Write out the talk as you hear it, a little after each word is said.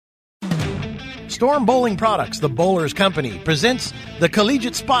Storm Bowling Products, the Bowlers Company, presents the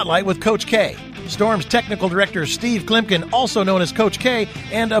Collegiate Spotlight with Coach K. Storm's technical director, Steve Klimkin, also known as Coach K,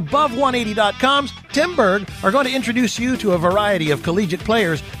 and Above180.com's Tim Berg are going to introduce you to a variety of collegiate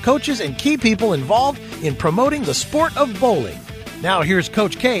players, coaches, and key people involved in promoting the sport of bowling. Now here's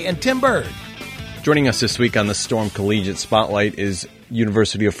Coach K and Tim Berg. Joining us this week on the Storm Collegiate Spotlight is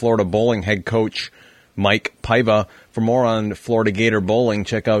University of Florida bowling head coach Mike Paiva. For more on Florida Gator bowling,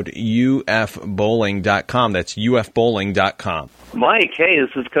 check out ufbowling.com. That's ufbowling.com. Mike, hey, this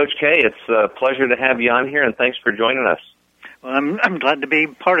is Coach K. It's a pleasure to have you on here, and thanks for joining us. Well, I'm glad to be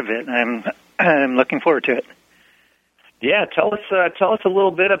part of it. I'm looking forward to it. Yeah, tell us a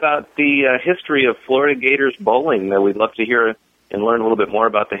little bit about the history of Florida Gators bowling. We'd love to hear and learn a little bit more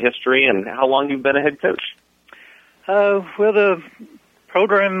about the history and how long you've been a head coach. Well, the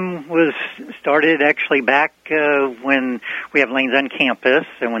program was started actually back when we have lanes on campus,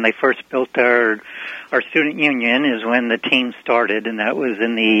 and when they first built our student union is when the team started, and that was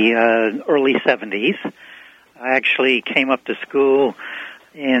in the early 70s. I actually came up to school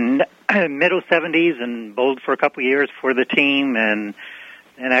in middle 70s and bowled for a couple of years for the team, and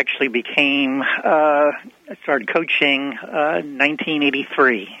actually started coaching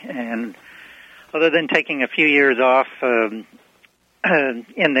 1983. And other than taking a few years off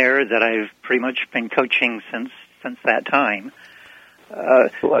in there, that I've pretty much been coaching since that time.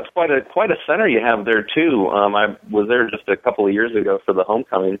 Well, that's quite a center you have there too. I was there just a couple of years ago for the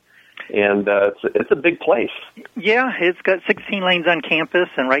homecoming, and it's a big place. Yeah, it's got 16 lanes on campus,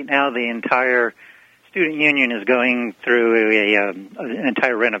 and right now the entire student union is going through an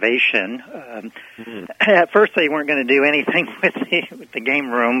entire renovation. At first, they weren't going to do anything with the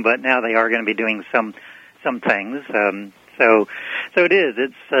game room, but now they are going to be doing some things. So it is.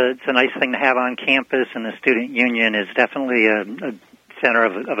 It's a nice thing to have on campus, and the student union is definitely a center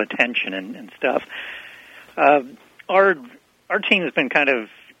of attention and stuff. Our team has been kind of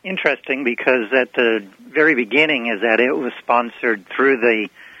interesting because at the very beginning is that it was sponsored by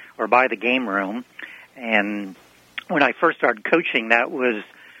the game room. And when I first started coaching, that was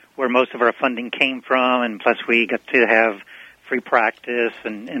where most of our funding came from, and plus we got to have free practice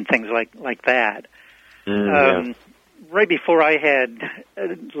and things like that. Right before I had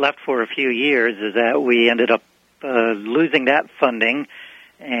left for a few years is that we ended up losing that funding,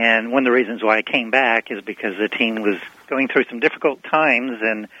 and one of the reasons why I came back is because the team was going through some difficult times,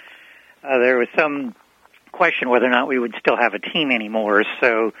 and there was some question whether or not we would still have a team anymore.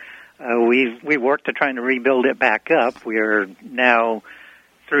 So we worked to trying to rebuild it back up. We are now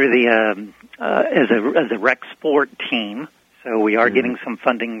through the as a rec sport team, so we are getting some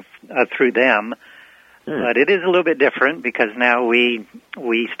funding through them. But it is a little bit different because now we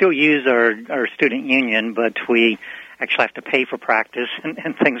still use our student union, but we actually have to pay for practice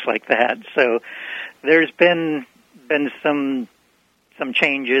and things like that. So there's been some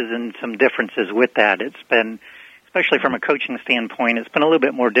changes and some differences with that. It's been, especially from a coaching standpoint, it's been a little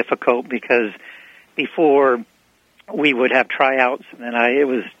bit more difficult because before we would have tryouts, and it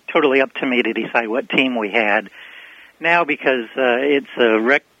was totally up to me to decide what team we had. Now, because it's a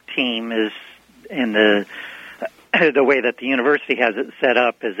rec team, is in the way that the university has it set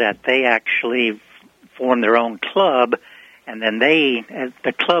up, is that they actually form their own club, and then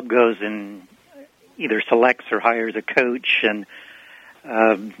the club goes and either selects or hires a coach, and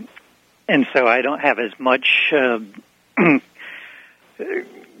so I don't have as much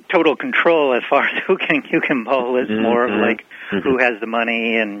total control as far as who can bowl. It's more of like who has the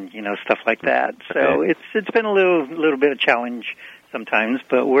money and stuff like that. So it's been a little bit of a challenge sometimes,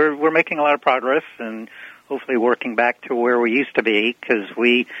 but we're making a lot of progress and hopefully working back to where we used to be, because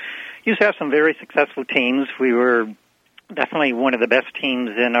we used to have some very successful teams. We were definitely one of the best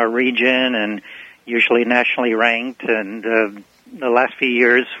teams in our region and usually nationally ranked, and the last few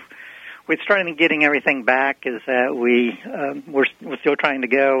years we're starting getting everything back. Is that we're still trying to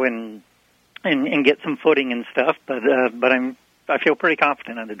go and get some footing and stuff, but I feel pretty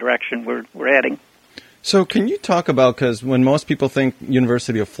confident in the direction we're heading. So can you talk about, because when most people think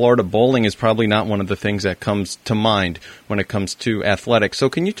University of Florida bowling is probably not one of the things that comes to mind when it comes to athletics. So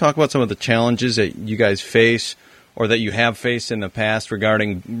can you talk about some of the challenges that you guys face or that you have faced in the past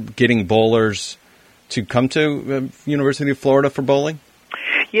regarding getting bowlers to come to University of Florida for bowling?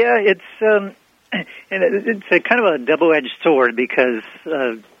 Yeah, it's a kind of a double-edged sword because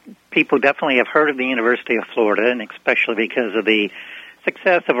people definitely have heard of the University of Florida, and especially because of the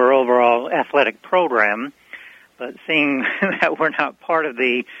success of our overall athletic program. But seeing that we're not part of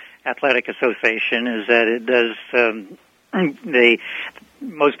the athletic association is that it does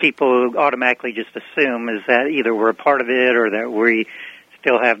most people automatically just assume is that either we're a part of it or that we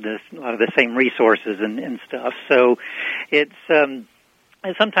still have a lot of the same resources and stuff. So it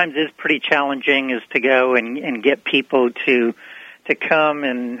sometimes is pretty challenging is to go and get people to come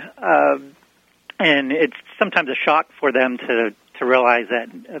and it's sometimes a shock for them to realize that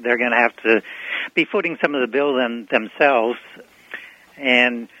they're going to have to be footing some of the bill themselves.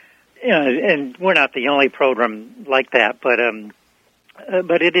 And and we're not the only program like that, but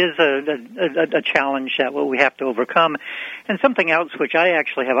it is a challenge that we have to overcome. And something else which I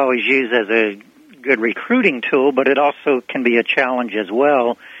actually have always used as a good recruiting tool, but it also can be a challenge as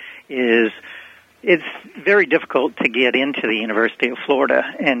well, is it's very difficult to get into the University of Florida.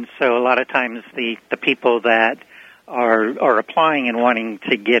 And so a lot of times the people that are applying and wanting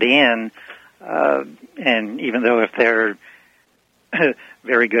to get in, and even though if they're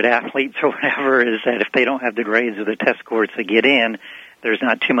very good athletes or whatever, is that if they don't have the grades or the test scores to get in, there's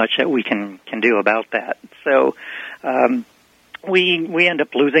not too much that we can do about that. So we end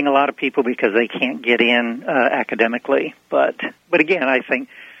up losing a lot of people because they can't get in academically. But again, I think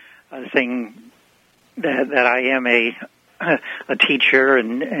the thing that I am a teacher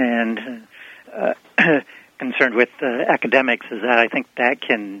and concerned with academics is that I think that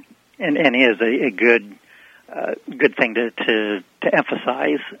can and is a good thing to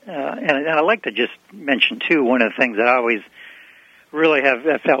emphasize. And I like to just mention too, one of the things that I always really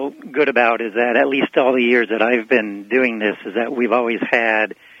have felt good about is that at least all the years that I've been doing this is that we've always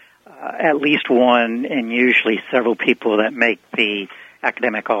had at least one and usually several people that make the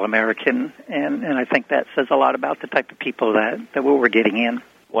academic All-American, and I think that says a lot about the type of people that we're getting in.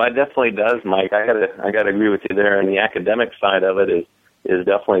 Well, it definitely does, Mike. I gotta agree with you there. And the academic side of it is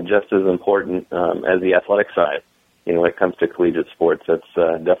definitely just as important as the athletic side. When it comes to collegiate sports, that's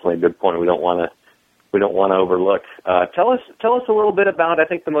definitely a good point. We don't want to overlook. Tell us a little bit about, I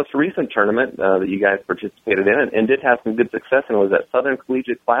think, the most recent tournament that you guys participated in and did have some good success in. Was that Southern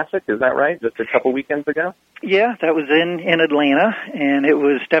Collegiate Classic? Is that right? Just a couple weekends ago? Yeah, that was in Atlanta, and it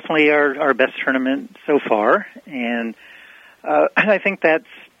was definitely our best tournament so far. And I think that's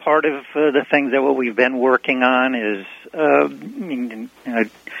part of the things that what we've been working on is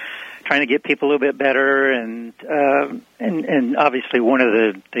trying to get people a little bit better, and obviously one of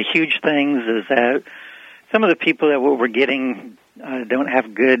the huge things is that some of the people that what we're getting didn't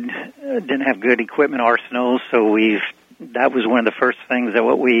have good equipment arsenals. So that was one of the first things that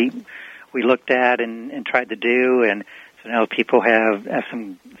what we looked at and tried to do, and so now people have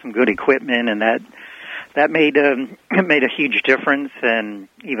some good equipment, and that made a huge difference. And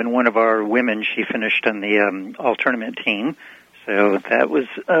even one of our women, she finished on the all tournament team, so that was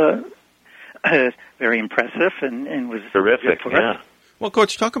very impressive and was terrific. For us. Yeah. Well,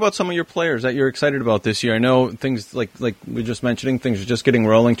 Coach, talk about some of your players that you're excited about this year. I know things like we were just mentioning, things are just getting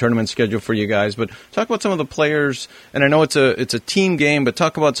rolling, tournament schedule for you guys, but talk about some of the players, and I know it's a team game, but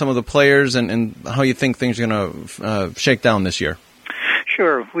talk about some of the players and how you think things are going to shake down this year.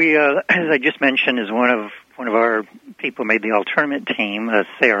 Sure. We, as I just mentioned, is one of our people made the all tournament team,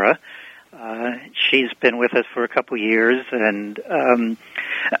 Sarah. She's been with us for a couple years, and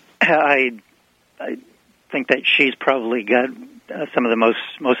I think that she's probably got some of the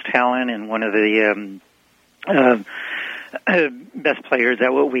most talent and one of the best players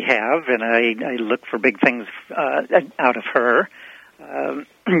that what we have, and I look for big things out of her.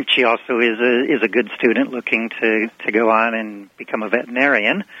 She also is a good student looking to go on and become a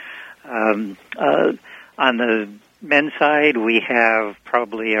veterinarian. On the men's side, we have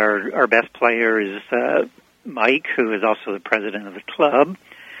probably our best player is Mike, who is also the president of the club,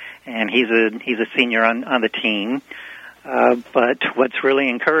 and he's a senior on the team. But what's really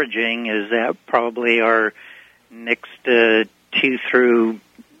encouraging is that probably our next 2 through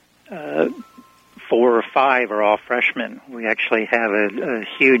 4 or 5 are all freshmen. We actually have a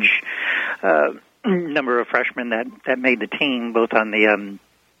huge number of freshmen that made the team, both on the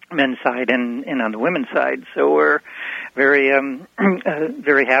men's side and on the women's side. So we're very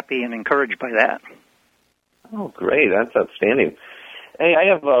very happy and encouraged by that. Oh, great! That's outstanding. Hey, I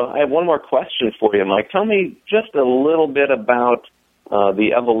have one more question for you, Mike. Tell me just a little bit about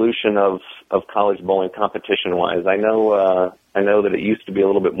the evolution of college bowling competition-wise. I know that it used to be a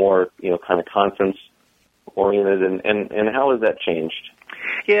little bit more, kind of conference-oriented, and how has that changed?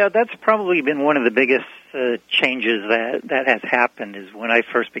 Yeah, that's probably been one of the biggest changes that has happened. Is when I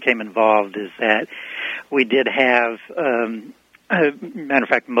first became involved, is that we did have, matter of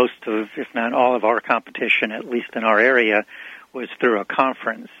fact, most of, if not all of our competition, at least in our area, was through a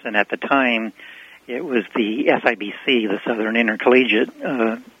conference, and at the time, it was the SIBC, the Southern Intercollegiate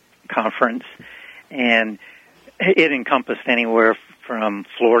Conference, and it encompassed anywhere from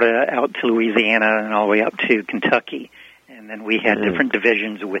Florida out to Louisiana and all the way up to Kentucky. And then we had different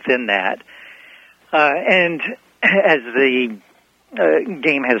divisions within that. And as the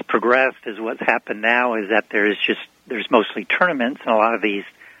game has progressed, is what's happened now is that there's mostly tournaments, and a lot of these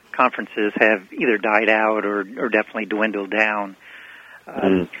conferences have either died out or definitely dwindled down,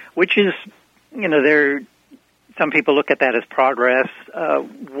 which is, some people look at that as progress.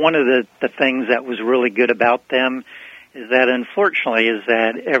 One of the things that was really good about them is that, unfortunately, is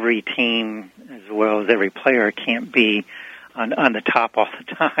that every team, as well as every player, can't be on the top all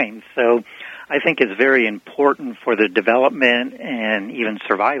the time. So I think it's very important for the development and even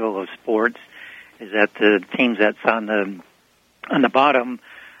survival of sports is that the teams that's on the bottom,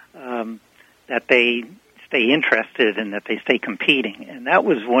 that they stay interested and that they stay competing. And that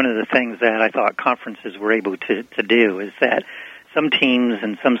was one of the things that I thought conferences were able to do, is that some teams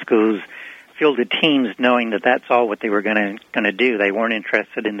and some schools fielded teams knowing that that's all what they were going to do. They weren't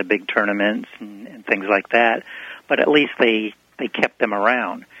interested in the big tournaments and things like that, but at least they kept them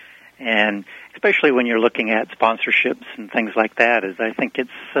around. And especially when you're looking at sponsorships and things like that, is I think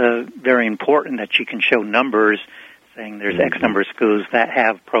it's very important that you can show numbers saying there's X number of schools that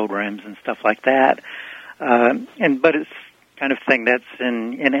have programs and stuff like that. But it's kind of thing that's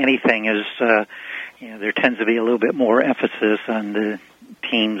in anything is, there tends to be a little bit more emphasis on the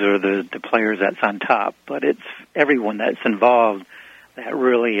teams or the players that's on top. But it's everyone that's involved that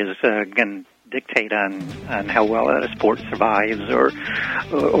really is going to dictate on how well a sport survives or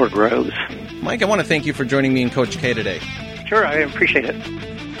grows. Mike, I want to thank you for joining me and Coach K today. Sure, I appreciate it.